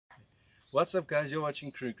What's up guys, you're watching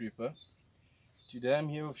Crew Creeper. Today I'm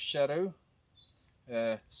here with Shadow,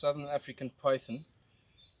 Southern African python.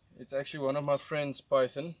 It's actually one of my friend's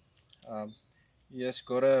python. He has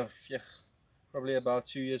got probably about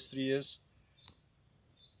 2 years, 3 years.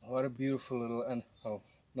 What a beautiful little, and oh,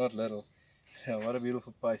 not little, what a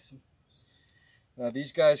beautiful python. Now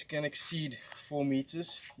these guys can exceed 4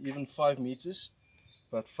 meters, even 5 meters,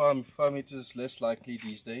 but 5 meters is less likely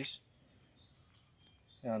these days.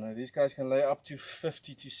 Yeah, no, these guys can lay up to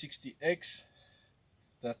 50 to 60 eggs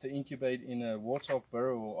that they incubate in a warthog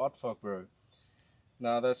burrow or aardvark burrow.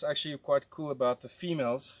 Now that's actually quite cool about the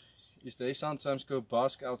females, is they sometimes go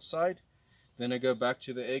bask outside, then they go back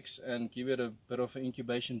to the eggs and give it a bit of an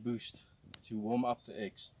incubation boost to warm up the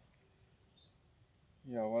eggs.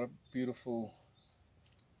 Yeah, what a beautiful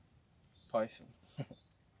python.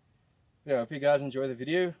 Yeah, I hope you guys enjoy the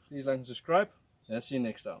video. Please like and subscribe. I'll see you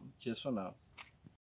next time. Cheers for now.